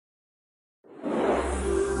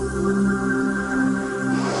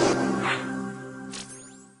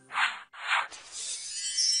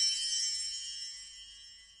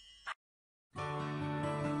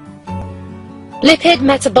Lipid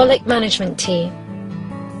Metabolic Management Tea.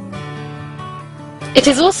 It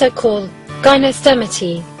is also called gynostemma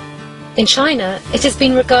tea. In China, it has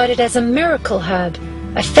been regarded as a miracle herb,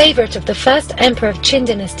 a favorite of the first emperor of Qin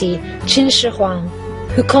dynasty, Qin Shi Huang,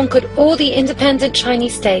 who conquered all the independent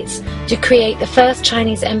Chinese states to create the first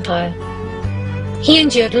Chinese empire. He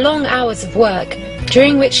endured long hours of work,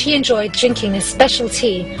 during which he enjoyed drinking this special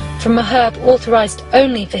tea from a herb authorized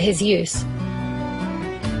only for his use.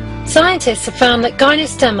 Scientists have found that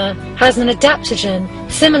gynostemma has an adaptogen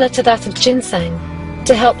similar to that of ginseng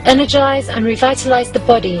to help energize and revitalize the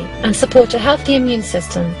body and support a healthy immune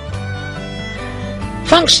system.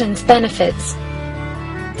 Functions: benefits: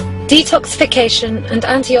 detoxification and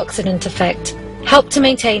antioxidant effect, help to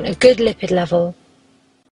maintain a good lipid level.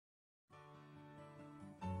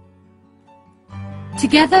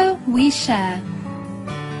 Together we share.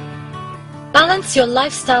 Balance your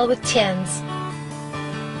lifestyle with TIENS.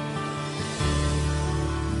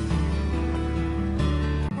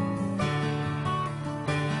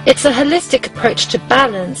 It's a holistic approach to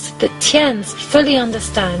balance that TIENS fully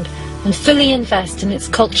understand and fully invest in its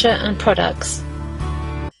culture and products.